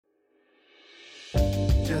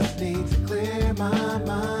Just need to clear my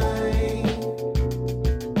mind.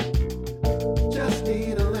 Just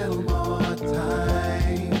need a little more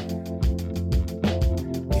time.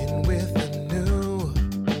 In with the new,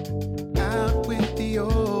 out with the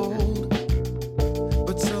old.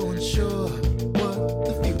 But so unsure what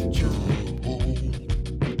the future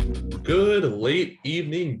holds. Good late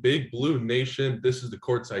evening, Big Blue Nation. This is the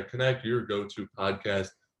Courtside Connect, your go-to podcast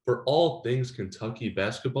for all things Kentucky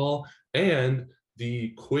basketball and the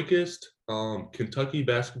quickest Kentucky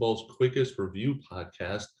basketball's quickest review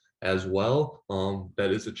podcast as well.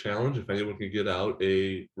 That is a challenge. If anyone can get out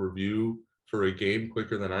a review for a game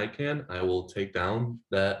quicker than I can, I will take down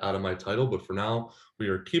that out of my title. But for now, we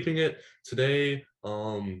are keeping it. Today,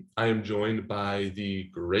 I am joined by the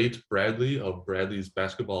great Bradley of Bradley's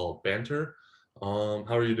Basketball Banter. How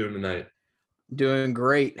are you doing tonight? Doing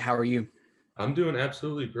great. How are you? I'm doing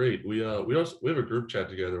absolutely great. We have a group chat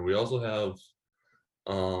together. We also have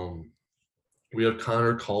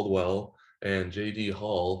Connor Caldwell and JD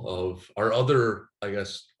Hall of our other, I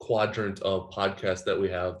guess, quadrant of podcasts that we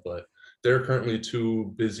have, but they're currently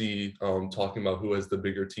too busy talking about who has the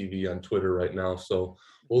bigger TV on Twitter right now. So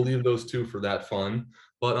we'll leave those two for that fun.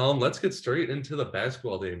 But let's get straight into the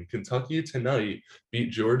basketball game. Kentucky tonight beat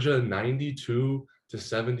Georgia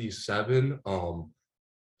 92-77.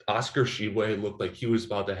 Oscar Tshiebwe looked like he was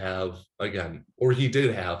about to have he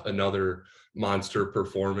did have another monster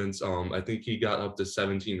performance. I think he got up to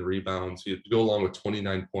 17 rebounds. He had to go along with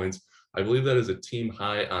 29 points. I believe that is a team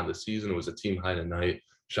high on the season. It was a team high tonight.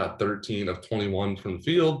 Shot 13 of 21 from the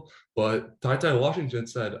field. But TyTy Washington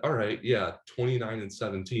said, all right, yeah, 29 and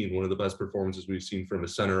 17, one of the best performances we've seen from a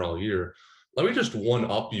center all year. Let me just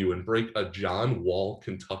one-up you and break a John Wall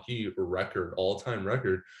Kentucky record, all-time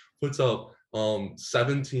record. Puts up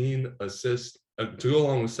 17 assists to go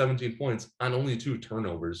along with 17 points on only 2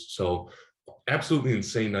 turnovers. So absolutely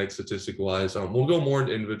insane night statistic-wise. We'll go more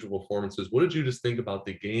into individual performances. What did you just think about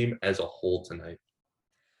the game as a whole tonight?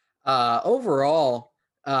 Overall,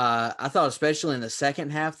 I thought especially in the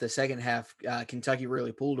second half, Kentucky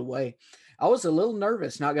really pulled away. I was a little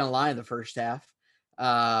nervous, not going to lie, in the first half.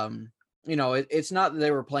 It's not that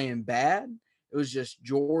they were playing bad. It was just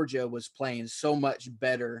Georgia was playing so much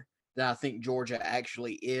better than I think Georgia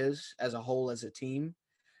actually is as a whole, as a team.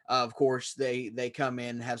 Of course, they come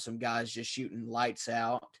in and have some guys just shooting lights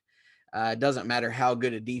out. It doesn't matter how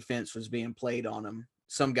good a defense was being played on them.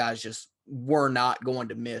 Some guys just were not going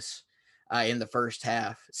to miss in the first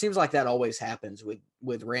half. It seems like that always happens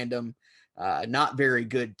with random, not very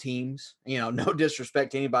good teams. No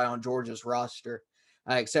disrespect to anybody on Georgia's roster,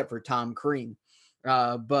 except for Tom Crean.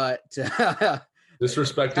 But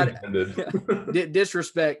disrespect intended.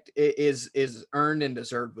 Disrespect is earned and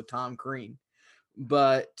deserved with Tom Crean.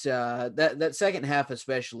 But that second half,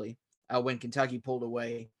 especially when Kentucky pulled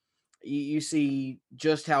away, you see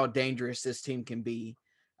just how dangerous this team can be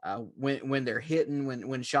when they're hitting,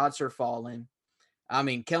 when shots are falling. I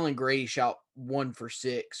mean, Kellen Grady shot 1 for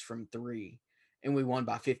 6 from 3, and we won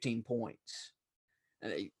by 15 points.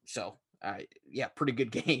 So, pretty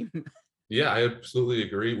good game. Yeah, I absolutely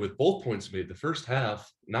agree with both points made. The first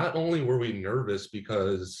half, not only were we nervous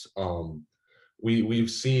because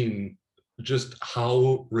we've seen just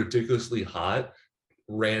how ridiculously hot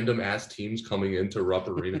random ass teams coming into Rupp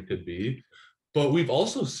Arena could be, but we've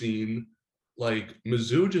also seen like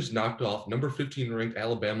Mizzou just knocked off number 15 ranked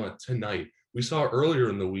Alabama tonight. We saw earlier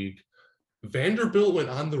in the week Vanderbilt went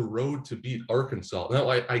on the road to beat Arkansas. Now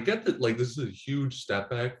I get that like this is a huge step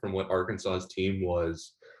back from what Arkansas's team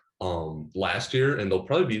was last year, and they'll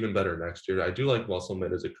probably be even better next year. I do like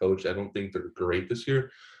Musselman as a coach. I don't think they're great this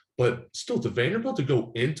year, but still, to Vanderbilt to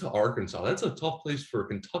go into Arkansas, that's a tough place for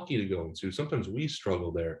Kentucky to go into. Sometimes we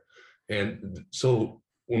struggle there. And so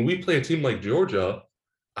when we play a team like Georgia,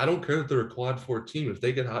 I don't care that they're a quad 4 team. If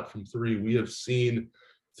they get hot from 3, we have seen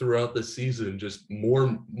throughout the season just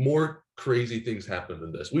more crazy things happen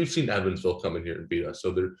than this. We've seen Evansville come in here and beat us.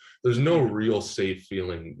 So there's no real safe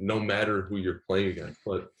feeling, no matter who you're playing against.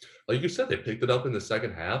 But like you said, they picked it up in the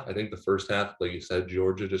second half. I think the first half, like you said,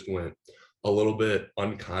 Georgia just went a little bit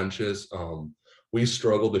unconscious. We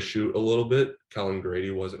struggled to shoot a little bit. Kellen Grady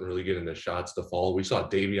wasn't really getting the shots to fall. We saw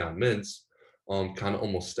Davion Mintz kind of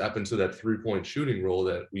almost step into that 3-point shooting role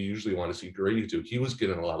that we usually want to see Grady do. He was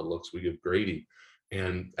getting a lot of looks we give Grady.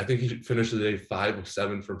 And I think he finished the day 5 of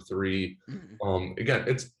 7 from 3. Again,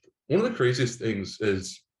 it's one of the craziest things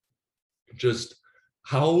is just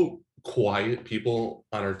how quiet people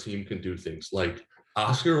on our team can do things. Like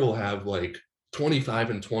Oscar will have like 25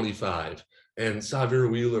 and 25, and Xavier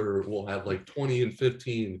Wheeler will have like 20 and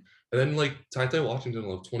 15. And then like TyTy Washington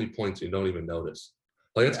will have 20 points and you don't even notice.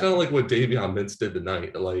 Like it's kind of like what Davion Mintz did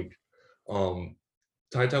tonight. Like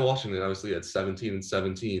TyTy Washington obviously had 17 and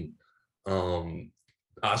 17.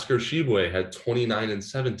 Oscar Tshiebwe had 29 and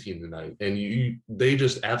 17 tonight, and they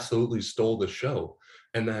just absolutely stole the show.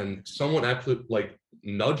 And then someone actually like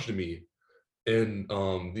nudged me in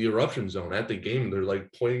the eruption zone at the game. They're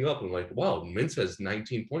like pointing up and like, wow, Mintz has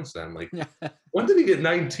 19 points now. I'm like, when did he get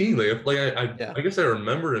 19? I guess I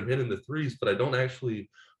remember him hitting the threes, but I don't actually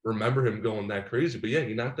remember him going that crazy. But yeah,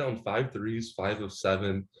 he knocked down 5 threes, 5 of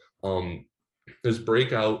 7. His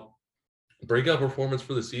breakout performance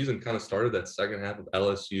for the season kind of started that second half of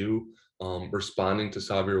LSU, responding to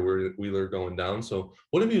Xavier Wheeler going down. So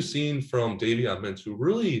what have you seen from Davion Mintz, who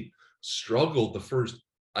really struggled the first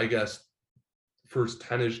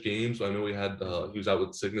 10-ish games? I know he was out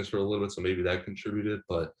with sickness for a little bit, so maybe that contributed.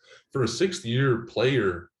 But for a 6th-year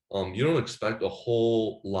player, you don't expect a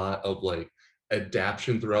whole lot of like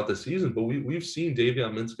adaptation throughout the season. But we've seen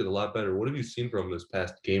Davion Mintz get a lot better. What have you seen from him this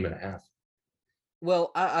past game and a half?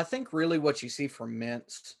 Well, I think really what you see from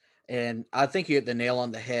Mintz, and I think you hit the nail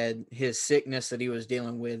on the head, his sickness that he was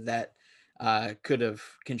dealing with that could have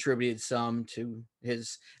contributed some to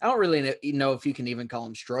his, I don't really know if you can even call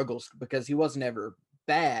him struggles, because he wasn't ever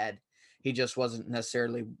bad. He just wasn't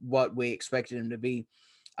necessarily what we expected him to be.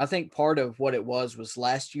 I think part of what it was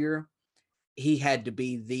last year, he had to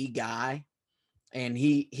be the guy, and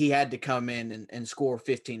he had to come in and score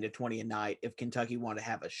 15 to 20 a night if Kentucky wanted to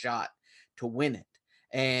have a shot to win it.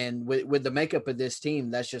 And with the makeup of this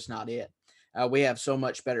team, that's just not it. We have so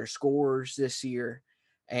much better scorers this year.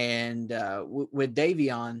 And with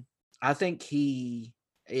Davion, I think he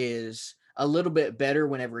is a little bit better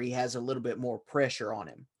whenever he has a little bit more pressure on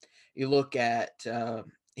him. You look at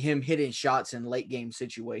him hitting shots in late game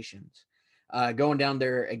situations. Going down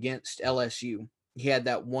there against LSU, he had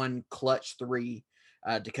that one clutch 3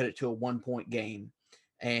 to cut it to a 1-point game.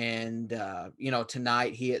 And,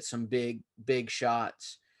 tonight he hit some big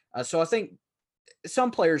shots. So I think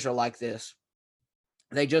some players are like this.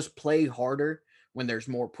 They just play harder when there's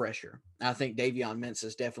more pressure. I think Davion Mintz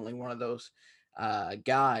is definitely one of those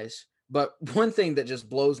guys. But one thing that just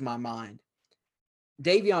blows my mind,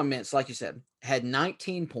 Davion Mintz, like you said, had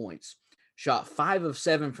 19 points, shot 5 of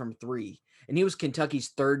 7 from 3, and he was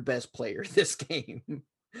Kentucky's 3rd best player this game.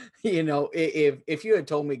 If you had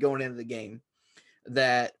told me going into the game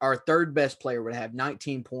that our 3rd best player would have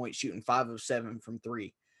 19 points, shooting 5 of 7 from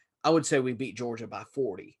 3, I would say we beat Georgia by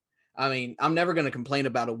 40. I mean, I'm never going to complain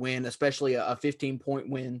about a win, especially a 15-point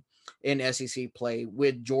win in SEC play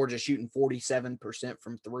with Georgia shooting 47%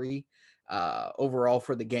 from 3 overall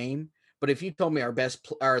for the game. But if you told me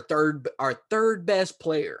our third best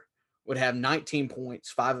player would have 19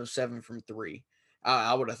 points, 5 of 7 from 3,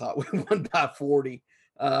 I would have thought we won by 40.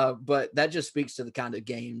 But that just speaks to the kind of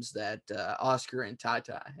games that Oscar and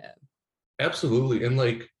TyTy had. Absolutely. And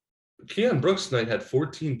like Keon Brooks tonight had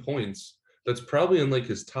 14 points. That's probably in like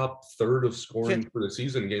his top third of scoring for the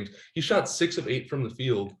season games. He shot 6 of 8 from the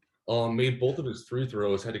field, made both of his free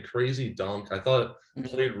throws, had a crazy dunk. I thought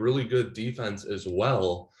played really good defense as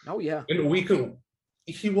well. Oh, yeah. And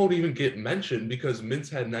he won't even get mentioned because Mintz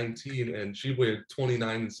had 19 and Tshiebwe had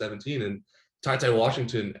 29 and 17. And TyTy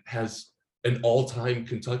Washington has an all-time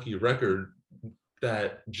Kentucky record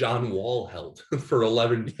that John Wall held for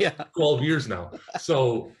 12 years now.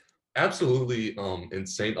 So absolutely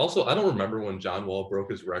insane. Also, I don't remember when John Wall broke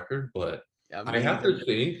his record, but I have to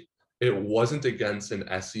think it wasn't against an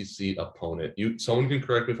SEC opponent. Someone can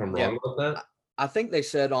correct me if I'm wrong about that. I think they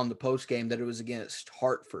said on the post game that it was against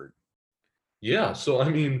Hartford. Yeah, so I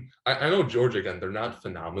mean, I know Georgia, again, they're not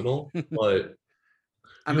phenomenal, but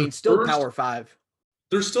I mean, still Power 5.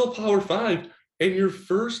 They're still Power 5, and your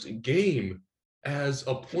first game as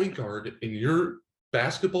a point guard in your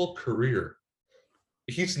basketball career,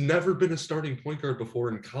 he's never been a starting point guard before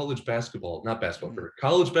in college basketball,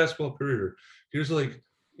 college basketball career. He's like,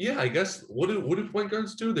 yeah, I guess, what do point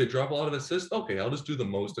guards do? They drop a lot of assists? Okay, I'll just do the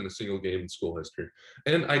most in a single game in school history.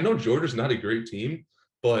 And I know Georgia's not a great team,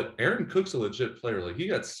 but Aaron Cook's a legit player. Like, he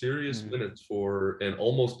got serious minutes for an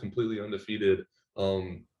almost completely undefeated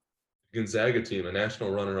Gonzaga team, a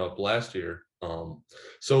national runner-up last year.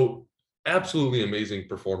 So absolutely amazing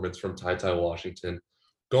performance from TyTy Washington.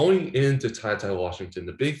 Going into TyTy Washington,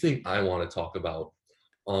 the big thing I want to talk about,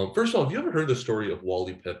 first of all, have you ever heard the story of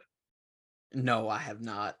Wally Pipp? No, I have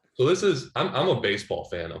not. So this is, I'm a baseball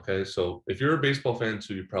fan, okay? So if you're a baseball fan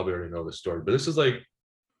too, you probably already know this story, but this is like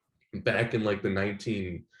back in like the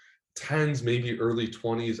 1910s, maybe early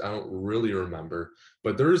 20s, I don't really remember,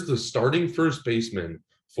 but there's the starting first baseman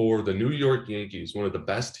for the New York Yankees, one of the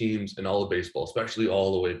best teams in all of baseball, especially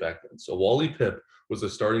all the way back then. So Wally Pipp was the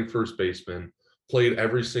starting first baseman played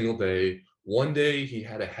every single day. One day he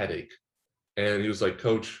had a headache and he was like,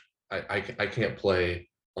 Coach, I can't play.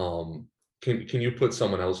 Can you put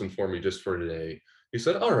someone else in for me just for today? He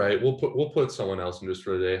said, all right, we'll put someone else in just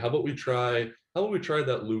for today. How about we try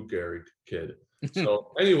that Lou Gehrig kid?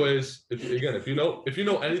 So anyways, if you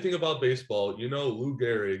know anything about baseball, you know Lou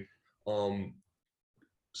Gehrig,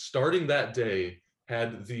 starting that day,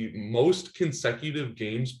 had the most consecutive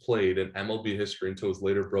games played in MLB history until it was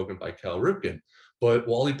later broken by Cal Ripken. But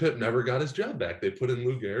Wally Pipp never got his job back. They put in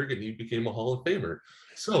Lou Gehrig and he became a Hall of Famer.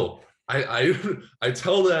 So I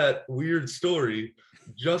tell that weird story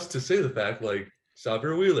just to say the fact, like,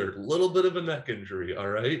 Xavier Wheeler, little bit of a neck injury, all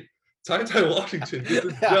right? TyTy Washington gets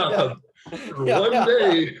a job for one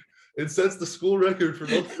day and sets the school record for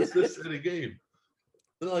most assists in a game.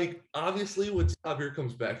 Like, obviously when Xavier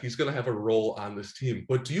comes back, he's going to have a role on this team,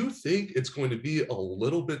 but do you think it's going to be a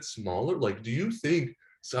little bit smaller? Like, do you think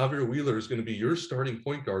Xavier Wheeler is going to be your starting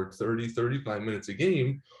point guard 30 35 minutes a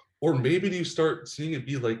game, or maybe do you start seeing it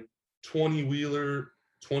be like 20 Wheeler,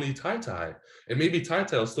 20 TyTy, and maybe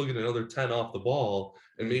TyTy will still get another 10 off the ball,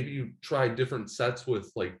 and maybe you try different sets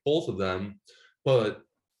with like both of them, but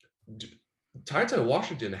TyTy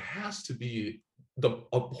Washington has to be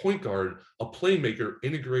a point guard, a playmaker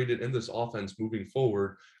integrated in this offense moving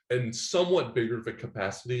forward, and somewhat bigger of a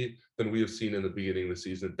capacity than we have seen in the beginning of the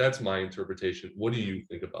season. That's my interpretation. What do you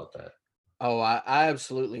think about that? Oh, I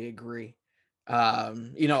absolutely agree. I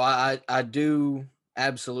do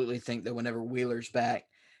absolutely think that whenever Wheeler's back,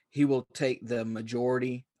 he will take the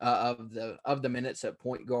majority of the minutes at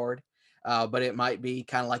point guard. But it might be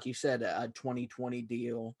kind of like you said, a 20-20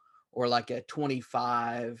 deal or like a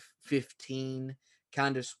 25-15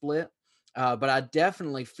 kind of split. But I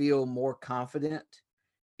definitely feel more confident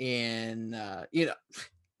in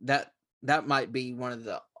that that might be one of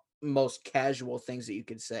the most casual things that you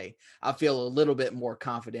could say. I feel a little bit more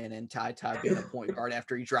confident in TyTy being a point guard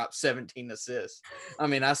after he dropped 17 assists. I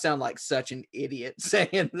mean, I sound like such an idiot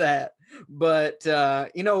saying that, but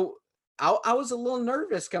I was a little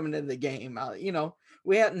nervous coming into the game.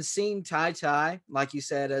 We hadn't seen TyTy, like you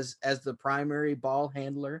said, as the primary ball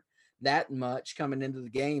handler that much coming into the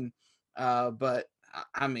game. But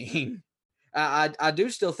I mean, I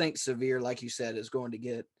do still think Severe, like you said, is going to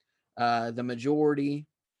get the majority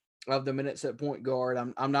of the minutes at point guard.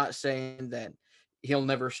 I'm not saying that he'll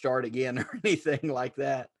never start again or anything like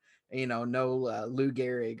that. No Lou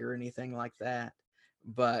Gehrig or anything like that.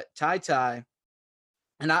 But TyTy,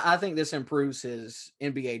 and I think this improves his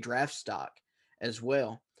NBA draft stock as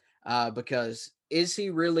well, because does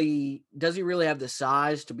he really have the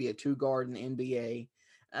size to be a two guard in the NBA?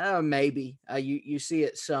 Maybe. You see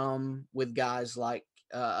it some with guys like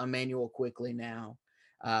Emmanuel Quickly now.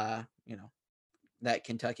 That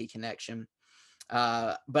Kentucky connection.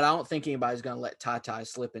 But I don't think anybody's going to let TyTy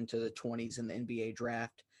slip into the 20s in the NBA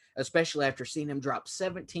draft, especially after seeing him drop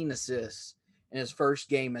 17 assists in his first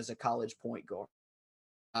game as a college point guard.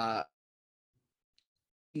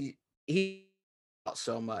 He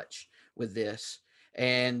so much with this.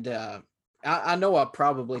 And I know I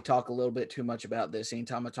probably talk a little bit too much about this.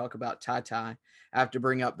 Anytime I talk about TyTy, I have to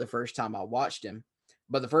bring up the first time I watched him.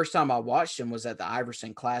 But the first time I watched him was at the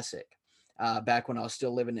Iverson Classic. Back when I was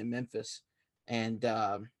still living in Memphis. And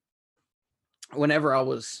whenever I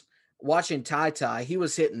was watching TyTy, he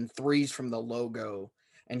was hitting threes from the logo,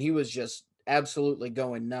 and he was just absolutely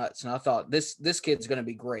going nuts. And I thought, this kid's going to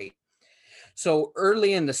be great. So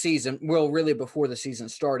early in the season, well, really before the season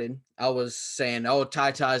started, I was saying, oh,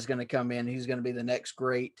 TyTy is going to come in. He's going to be the next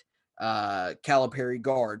great Calipari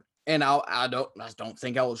guard. And I don't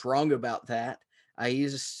think I was wrong about that.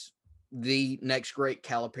 He's the next great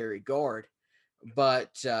Calipari guard.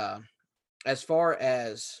 But as far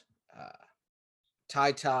as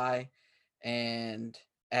TyTy and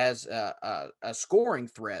as a scoring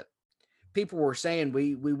threat, people were saying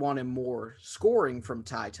we wanted more scoring from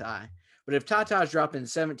TyTy. But if TyTy's dropping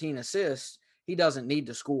 17 assists, he doesn't need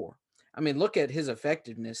to score. I mean, look at his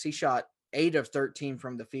effectiveness. He shot 8 of 13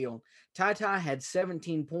 from the field. TyTy had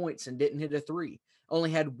 17 points and didn't hit a three.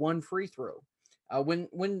 Only had one free throw.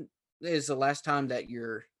 When is the last time that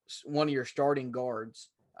one of your starting guards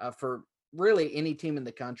for really any team in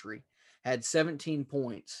the country had 17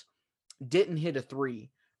 points, didn't hit a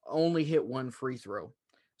three, only hit one free throw?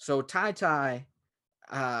 So TyTy,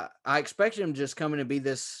 I expected him just coming to be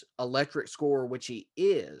this electric scorer, which he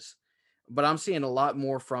is, but I'm seeing a lot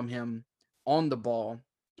more from him on the ball,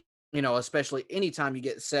 especially anytime you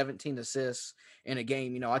get 17 assists in a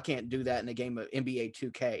game. I can't do that in a game of NBA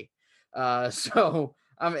 2K. So,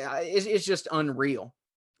 I mean, it's just unreal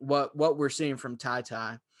what we're seeing from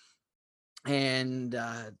TyTy. And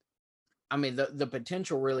I mean, the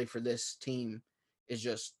potential really for this team is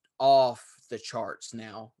just off the charts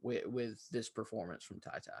now with this performance from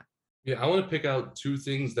TyTy. Yeah, I want to pick out two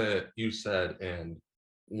things that you said, and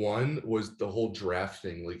one was the whole draft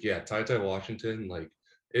thing. Like, yeah, TyTy Washington, like,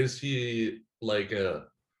 is he like a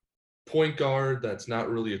point guard that's not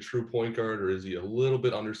really a true point guard, or is he a little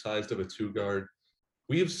bit undersized of a two guard?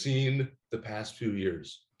 We have seen the past few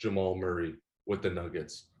years Jamal Murray with the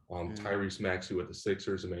Nuggets, Tyrese Maxey with the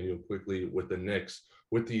Sixers, Emmanuel Quickly with the Knicks,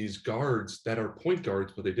 with these guards that are point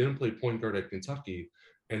guards, but they didn't play point guard at Kentucky.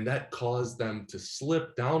 And that caused them to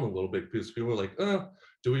slip down a little bit because people were like,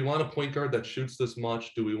 do we want a point guard that shoots this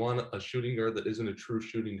much? Do we want a shooting guard that isn't a true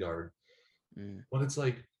shooting guard? But it's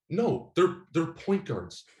like, no, they're point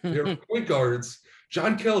guards. They're point guards.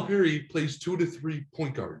 John Calipari plays 2 to 3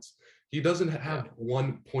 point guards. He doesn't have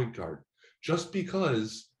one point guard. Just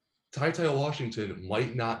because TyTy Washington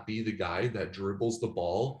might not be the guy that dribbles the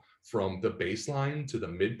ball from the baseline to the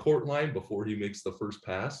midcourt line before he makes the first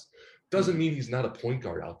pass, doesn't mean he's not a point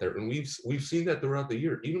guard out there. And we've seen that throughout the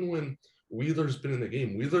year. Even when Wheeler's been in the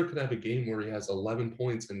game, Wheeler could have a game where he has 11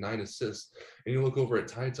 points and 9 assists. And you look over at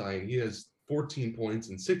TyTy and he has 14 points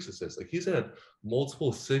and 6 assists. Like, he's had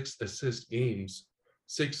multiple 6-assist games,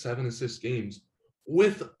 6-7 assist games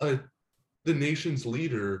with the nation's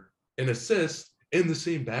leader in assists in the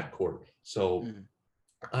same backcourt. So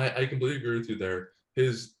I completely agree with you there.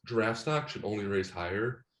 His draft stock should only raise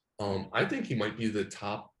higher. I think he might be the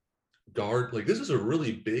top guard. Like, this is a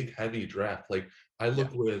really big, heavy draft. Like, I look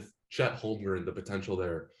with Chet Holmgren, the potential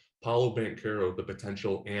there. Paolo Banchero, the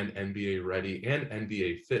potential and NBA ready and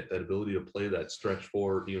NBA fit, that ability to play that stretch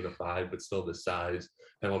 4, even a 5, but still the size,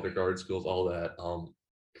 have all the guard skills, all that.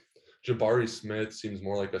 Jabari Smith seems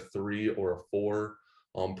more like a 3 or a 4,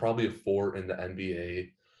 probably a 4 in the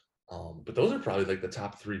NBA. But those are probably like the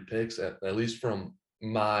top 3 picks, at least from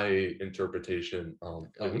my interpretation.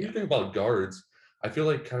 When you think about guards, I feel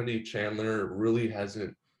like Kennedy Chandler really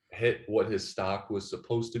hasn't hit what his stock was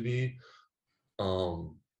supposed to be.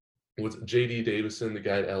 With JD Davison, the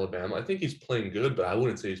guy at Alabama, I think he's playing good, but I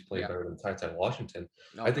wouldn't say he's playing better than TyTy Washington.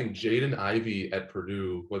 I think Jaden Ivey at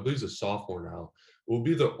Purdue, who I believe is a sophomore now, will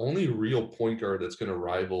be the only real point guard that's going to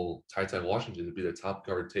rival TyTy Washington to be the top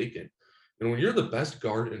guard taken. And when you're the best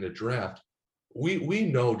guard in the draft, we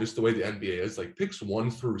know just the way the NBA is, like, picks 1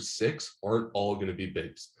 through 6 aren't all going to be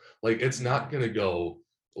bigs. Like, it's not going to go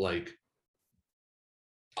like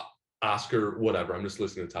Oscar, whatever. I'm just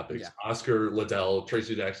listening to topics. Oscar Liddell,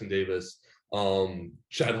 Tracy Jackson Davis,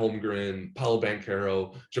 Chad Holmgren, Paolo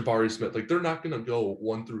Banchero, Jabari Smith. Like, they're not going to go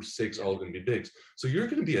 1 through 6 all going to be bigs. So you're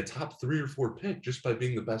going to be a top 3 or 4 pick just by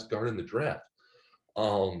being the best guard in the draft.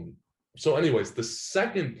 So anyways, the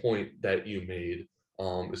second point that you made,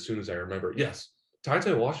 as soon as I remember, yes,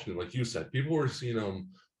 TyTy Washington, like you said, people were seeing him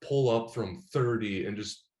pull up from 30 and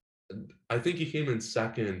just, I think he came in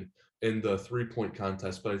second in the 3-point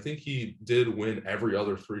contest, but I think he did win every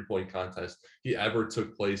other 3-point contest he ever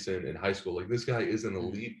took place in high school. Like, this guy is an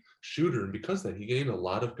elite shooter, and because of that, he gained a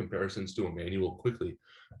lot of comparisons to Emmanuel Quickly.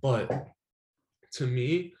 But to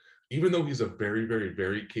me, even though he's a very, very,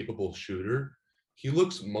 very capable shooter, he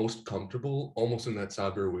looks most comfortable almost in that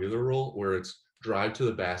Sabir Wheeler role, where it's drive to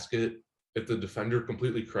the basket. If the defender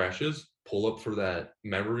completely crashes, pull up for that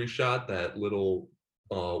memory shot, that little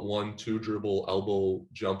 1-2 dribble elbow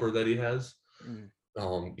jumper that he has.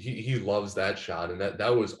 He loves that shot, and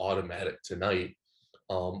that was automatic tonight.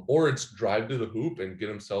 Or it's drive to the hoop and get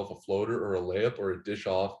himself a floater or a layup or a dish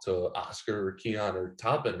off to Oscar or Keon or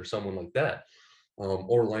Toppin or someone like that,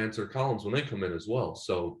 or Lance or Collins when they come in as well.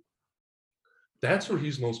 So that's where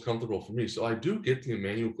he's most comfortable for me. So I do get the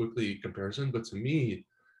Emmanuel Quickly comparison, but to me,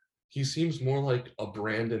 he seems more like a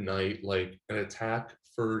Brandon Knight, like an attack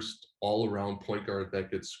first, all around point guard that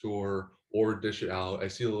could score or dish it out. I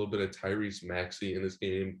see a little bit of Tyrese Maxey in this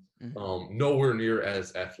game. Nowhere near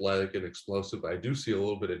as athletic and explosive, but I do see a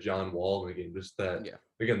little bit of John Wall in the game. Just that,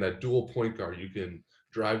 again, that dual point guard. You can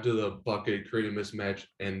drive to the bucket, create a mismatch,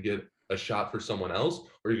 and get a shot for someone else,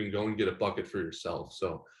 or you can go and get a bucket for yourself.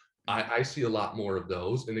 So I see a lot more of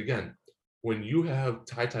those. And again, when you have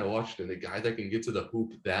TyTy Washington, a guy that can get to the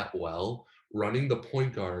hoop that well, running the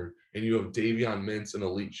point guard, and you have Davion Mintz, an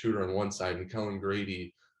elite shooter on one side, and Kellen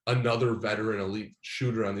Grady, another veteran elite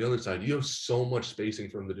shooter on the other side, you have so much spacing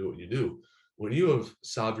for him to do what you do. When you have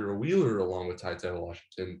Sabir Wheeler along with TyTy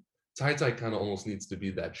Washington, TyTy kind of almost needs to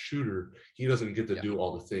be that shooter. He doesn't get to do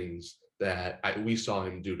all the things that we saw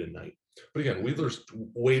him do tonight. But again, Wheeler's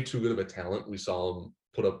way too good of a talent. We saw him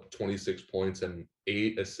put up 26 points and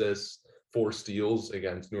 8 assists, 4 steals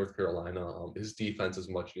against North Carolina. His defense is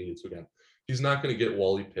much needed. So again, he's not going to get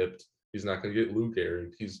Wally pipped. He's not going to get Luke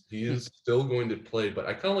Aaron. He is still going to play, but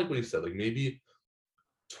I kind of like what he said, like maybe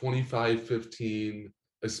 25-15,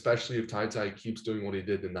 especially if TyTy keeps doing what he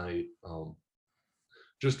did tonight,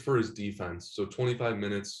 just for his defense. So 25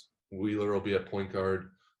 minutes, Wheeler will be at point guard.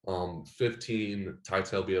 15,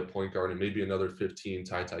 TyTy will be at point guard, and maybe another 15,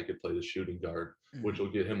 TyTy could play the shooting guard, which will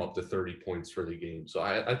get him up to 30 points for the game. So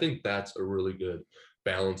I think that's a really good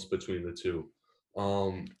balance between the two.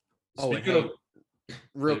 Speaking of,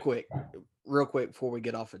 real quick before we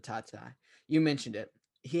get off of TyTy, you mentioned it.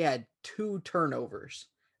 He had 2 turnovers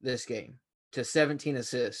this game to 17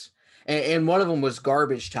 assists, and one of them was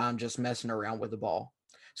garbage time, just messing around with the ball.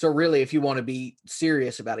 So really, if you want to be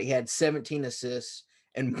serious about it, he had 17 assists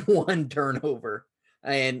and 1 turnover,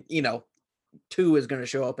 and 2 is going to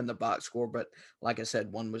show up in the box score. But like I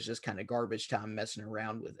said, 1 was just kind of garbage time, messing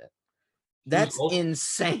around with it. That's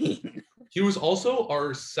insane. He was also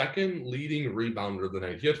our second leading rebounder of the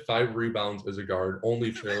night. He had 5 rebounds as a guard,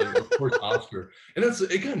 only trailing, of course, Oscar. And that's,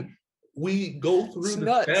 again, we go through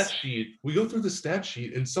the stat sheet. We go through the stat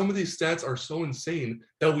sheet, and some of these stats are so insane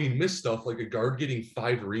that we miss stuff like a guard getting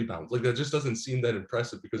 5 rebounds. Like, that just doesn't seem that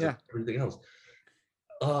impressive because of everything else.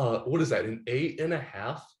 What is that? An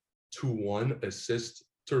 8.5-to-1 assist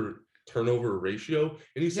to turnover ratio.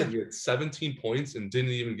 And he said he had 17 points and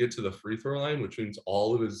didn't even get to the free throw line, which means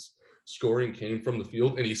all of his scoring came from the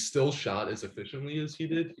field, and he still shot as efficiently as he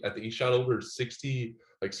did. I think he shot over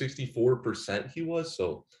 64% he was.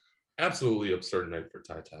 So absolutely absurd night for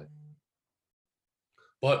TyTy.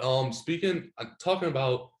 But talking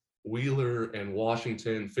about Wheeler and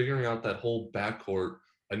Washington, figuring out that whole backcourt,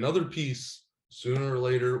 another piece sooner or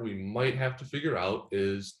later we might have to figure out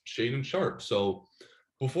is Shaedon Sharpe. So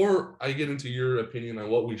before I get into your opinion on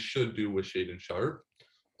what we should do with Shaedon Sharpe,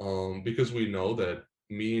 because we know that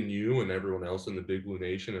me and you and everyone else in the Big Blue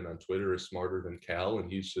Nation and on Twitter is smarter than Cal,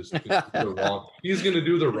 and he's just he's going to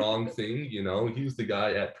do the wrong thing. He's the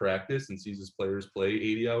guy at practice and sees his players play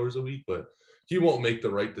 80 hours a week, but he won't make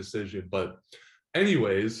the right decision. But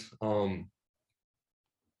anyways,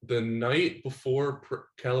 the night before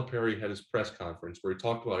Calipari had his press conference where he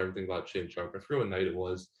talked about everything about Shaedon Sharpe, I forget what night it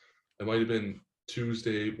was. It might have been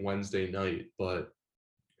Tuesday, Wednesday night, but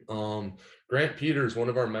Grant Peters, one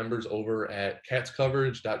of our members over at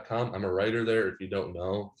catscoverage.com. I'm a writer there. If you don't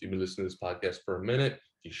know, if you've been listening to this podcast for a minute,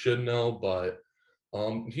 you should know, but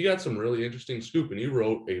he got some really interesting scoop, and he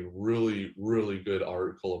wrote a really, really good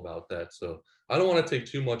article about that. So I don't want to take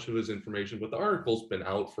too much of his information, but the article's been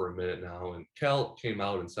out for a minute now, and Cal came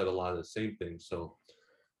out and said a lot of the same things. So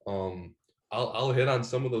I'll hit on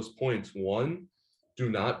some of those points. One, do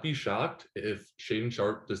not be shocked if Shaedon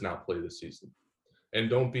Sharpe does not play this season. And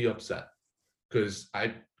don't be upset, because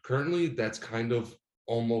currently that's kind of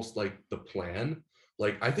almost like the plan.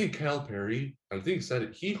 Like, I think Calipari, I think he said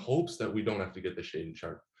it, he hopes that we don't have to get the Shaedon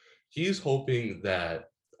Sharpe. He's hoping that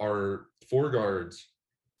our 4 guards,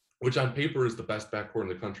 which on paper is the best backcourt in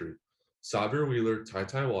the country, Sahvir Wheeler,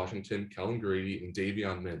 TyTy Washington, Kellen Grady, and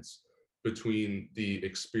Davion Mintz, between the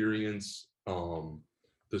experience,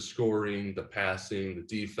 the scoring, the passing, the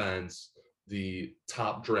defense, the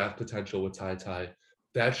top draft potential with TyTy,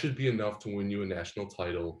 that should be enough to win you a national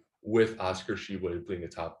title with Oscar Tshiebwe being a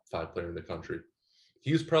top 5 player in the country.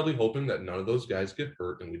 He's probably hoping that none of those guys get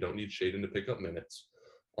hurt and we don't need Shaedon to pick up minutes.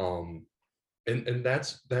 And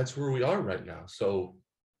that's where we are right now. So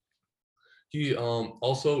he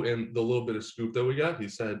also, in the little bit of scoop that we got, he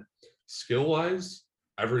said skill-wise,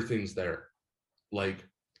 everything's there. Like,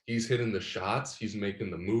 he's hitting the shots, he's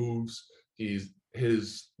making the moves, his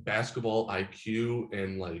basketball IQ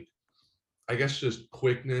and, like, I guess just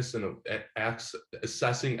quickness and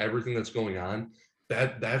assessing everything that's going on,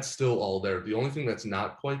 that's still all there. The only thing that's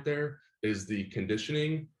not quite there is the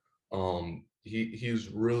conditioning. He's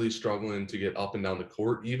really struggling to get up and down the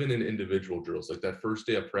court, even in individual drills. Like that first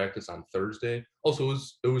day of practice on Thursday. Also,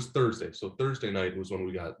 it was Thursday. So Thursday night was when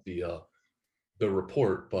we got the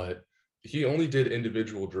report, but he only did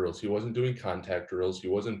individual drills. He wasn't doing contact drills. He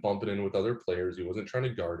wasn't bumping in with other players. He wasn't trying to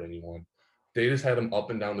guard anyone. They just had him up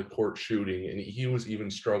and down the court shooting, and he was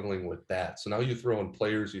even struggling with that. So now you throw in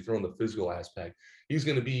players, you throw in the physical aspect, he's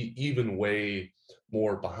going to be even way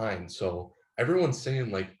more behind. So everyone's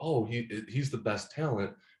saying, like, oh, he's the best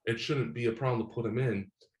talent, it shouldn't be a problem to put him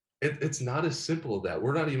in. It's not as simple as that.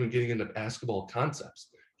 We're not even getting into basketball concepts.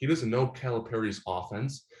 He doesn't know Calipari's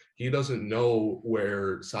offense. He doesn't know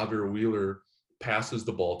where Sahvir Wheeler passes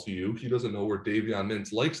the ball to you. He doesn't know where Davion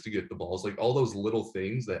Mintz likes to get the balls. Like, all those little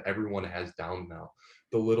things that everyone has down now.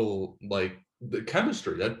 The little, like, the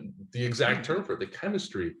chemistry, that the exact term for it, the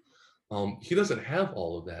chemistry. He doesn't have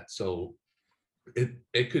all of that. So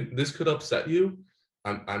this could upset you.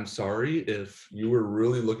 I'm sorry if you were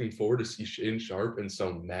really looking forward to see Shaedon Sharpe in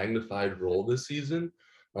some magnified role this season.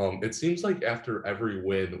 It seems like after every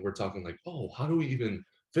win, we're talking like, oh, how do we even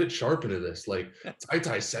fit Sharpe into this? Like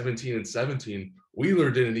TyTy 17 and 17. Wheeler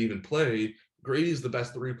didn't even play. Grady's the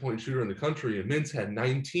best 3-point shooter in the country, and Mintz had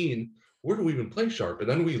 19. Where do we even play Sharpe? And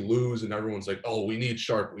then we lose, and everyone's like, oh, we need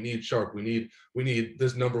Sharpe. We need Sharpe. We need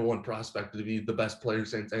this number one prospect to be the best player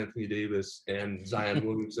since Anthony Davis and Zion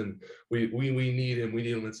Williamson. We need him. We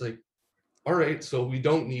need him. It's like, all right, so we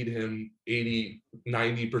don't need him 80,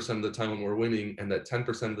 90% of the time when we're winning, and that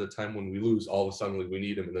 10% of the time when we lose, all of a sudden we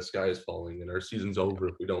need him and the sky is falling and our season's over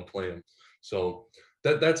if we don't play him. So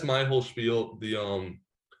that's my whole spiel. It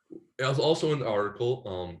was also in the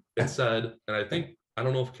article, it said, and I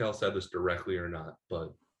don't know if Cal said this directly or not,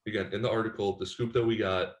 but again, in the article, the scoop that we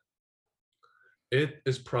got, it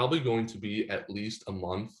is probably going to be at least a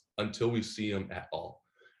month until we see him at all.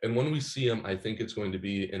 And when we see him, I think it's going to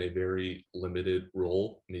be in a very limited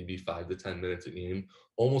role, maybe 5 to 10 minutes a game,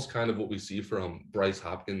 almost kind of what we see from Bryce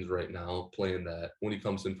Hopkins right now, playing that when he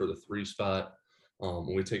comes in for the 3 spot.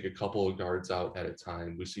 When we take a couple of guards out at a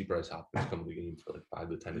time, we see Bryce Hopkins come to the game for like 5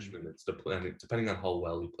 to 10-ish minutes, depending on how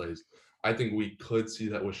well he plays. I think we could see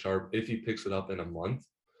that with Sharpe if he picks it up in a month.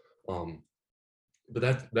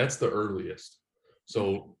 But that's the earliest.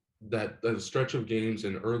 So that stretch of games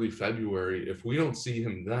in early February, if we don't see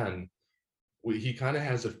him then, he kind of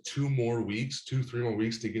has 3 more weeks to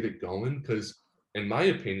get it going. Because in my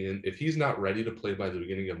opinion, if he's not ready to play by the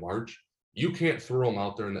beginning of March, you can't throw him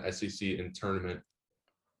out there in the SEC in tournament.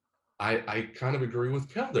 I kind of agree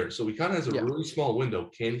with Kel there. So he kind of has a really small window.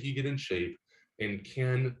 Can he get in shape, and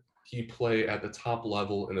can he play at the top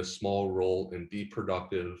level in a small role and be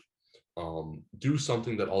productive? Do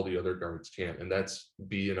something that all the other guards can't, and that's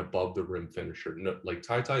be an above the rim finisher. No, like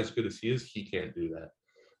TyTy, as good as he is, he can't do that.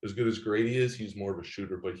 As good as Grady is, he's more of a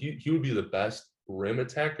shooter, but he would be the best rim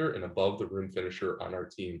attacker and above the rim finisher on our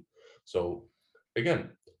team. So again,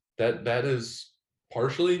 that is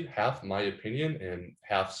partially half my opinion and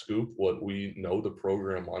half scoop what we know the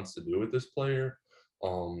program wants to do with this player.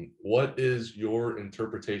 What is your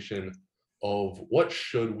interpretation of what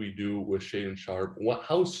should we do with Shaedon Sharpe?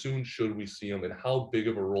 How soon should we see him, and how big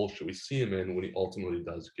of a role should we see him in when he ultimately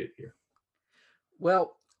does get here?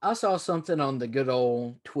 Well, I saw something on the good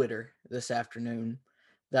old Twitter this afternoon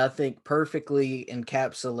that I think perfectly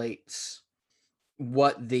encapsulates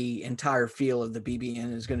what the entire feel of the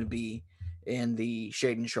BBN is going to be in the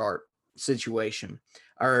Shaedon Sharpe situation.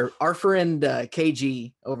 Our friend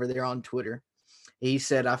KG over there on Twitter, he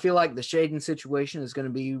said, I feel like the Shaedon situation is going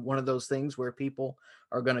to be one of those things where people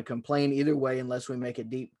are going to complain either way unless we make a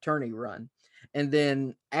deep tourney run. And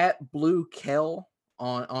then at Blue Kel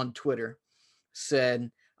on Twitter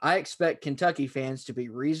said, I expect Kentucky fans to be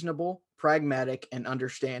reasonable, pragmatic, and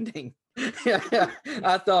understanding.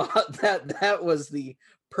 I thought that was the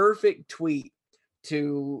perfect tweet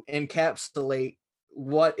to encapsulate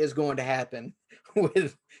what is going to happen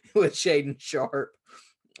with Shaedon Sharpe.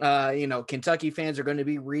 Kentucky fans are going to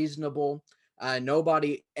be reasonable.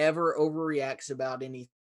 Nobody ever overreacts about anything.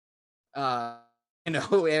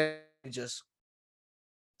 Just.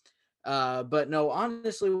 But no,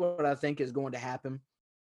 honestly, what I think is going to happen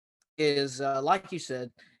is, like you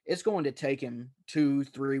said, it's going to take him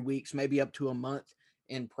 2-3 weeks, maybe up to a month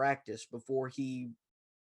in practice before he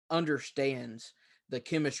understands the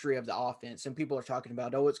chemistry of the offense. And people are talking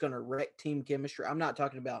about, it's going to wreck team chemistry. I'm not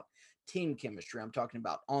talking about team chemistry. I'm talking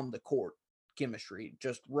about on the court chemistry,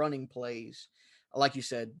 just running plays. Like you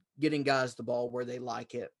said, getting guys the ball where they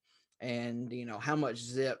like it. And, how much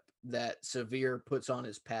zip that Severe puts on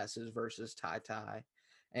his passes versus TyTy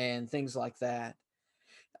and things like that.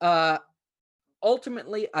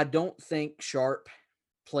 Ultimately, I don't think Sharpe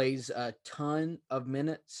plays a ton of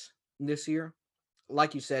minutes this year.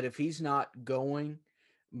 Like you said, if he's not going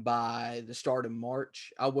by the start of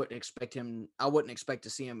March, I wouldn't expect to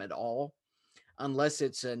see him at all unless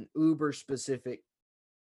it's an uber specific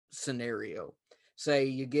scenario. Say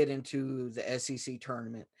you get into the SEC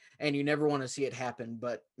tournament and you never want to see it happen,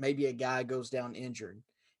 but maybe a guy goes down injured.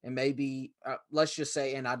 And maybe, let's just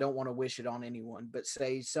say, and I don't want to wish it on anyone, but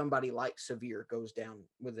say somebody like Severe goes down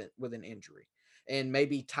with an injury. And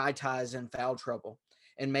maybe TyTy's in foul trouble.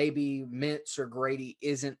 And maybe Mintz or Grady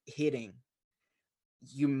isn't hitting.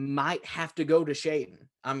 You might have to go to Shaedon.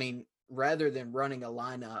 I mean, rather than running a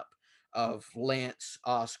lineup of Lance,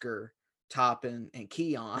 Oscar, Toppin, and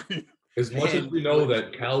Keon. As much as we know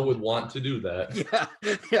that Cal would want to do that.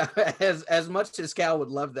 Yeah. As much as Cal would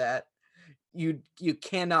love that, you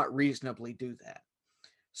cannot reasonably do that.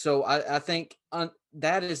 So I think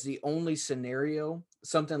that is the only scenario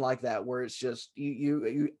something like that, where it's just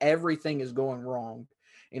you everything is going wrong.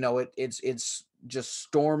 It's just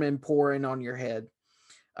storming, pouring on your head.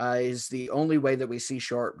 Is the only way that we see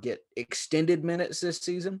Sharpe get extended minutes this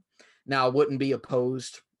season. Now, I wouldn't be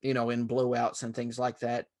opposed, in blowouts and things like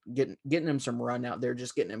that, getting him some run out there,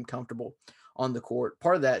 just getting him comfortable on the court.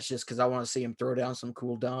 Part of that's just because I want to see him throw down some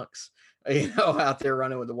cool dunks, out there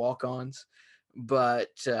running with the walk-ons. But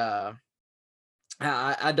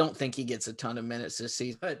I don't think he gets a ton of minutes this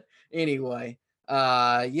season. But anyway,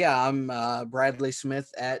 I'm Bradley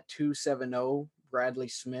Smith at 270 Bradley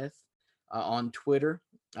Smith on Twitter.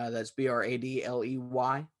 That's BRADLEY.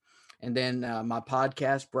 And then my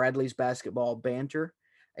podcast, Bradley's Basketball Banter,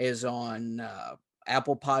 is on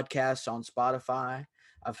Apple Podcasts, on Spotify.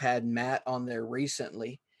 I've had Matt on there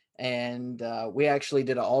recently, and we actually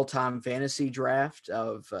did an all-time fantasy draft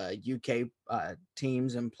of UK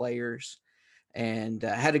teams and players, and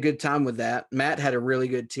had a good time with that. Matt had a really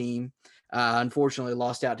good team. Unfortunately,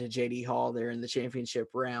 lost out to JD Hall there in the championship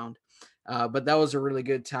round, but that was a really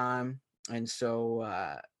good time. And so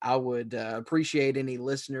I would appreciate any new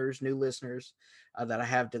listeners that I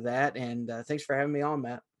have to that. And thanks for having me on,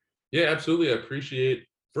 Matt. Yeah, absolutely. I appreciate,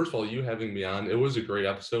 first of all, you having me on. It was a great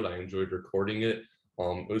episode. I enjoyed recording it.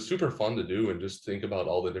 It was super fun to do and just think about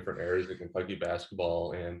all the different areas of Kentucky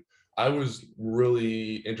basketball. And I was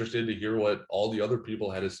really interested to hear what all the other people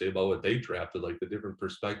had to say about what they drafted, like the different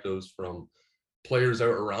perspectives from players that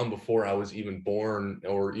were around before I was even born,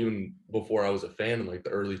 or even before I was a fan in like the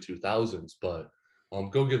early 2000s. But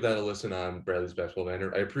go give that a listen on Bradley's Basketball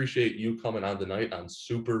Banter. I appreciate you coming on tonight on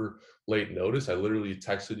super late notice. I literally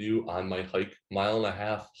texted you on my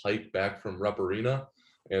mile-and-a-half hike back from Rupp Arena,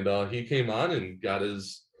 and he came on and got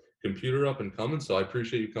his computer up and coming. So I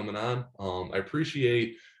appreciate you coming on. I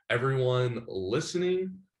appreciate everyone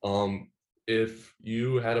listening. If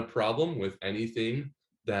you had a problem with anything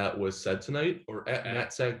that was said tonight, or at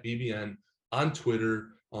Matt Sak BBN on Twitter,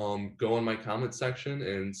 go in my comment section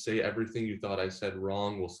and say everything you thought I said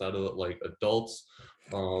wrong. We'll settle it like adults.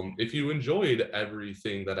 If you enjoyed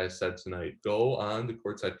everything that I said tonight, go on to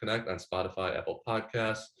Courtside Connect on Spotify, Apple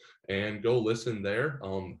Podcasts, and go listen there.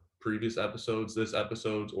 Previous episodes, this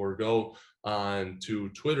episodes, or go on to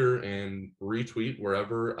Twitter and retweet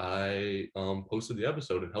wherever I posted the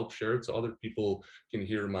episode and help share it so other people can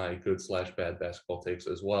hear my good/bad basketball takes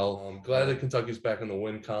as well. I'm glad that Kentucky's back in the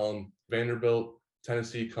win column. Vanderbilt,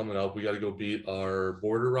 Tennessee coming up. We got to go beat our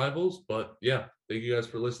border rivals. But yeah, thank you guys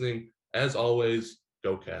for listening. As always,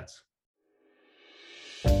 go Cats.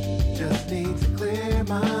 Just need to clear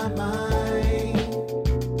my mind.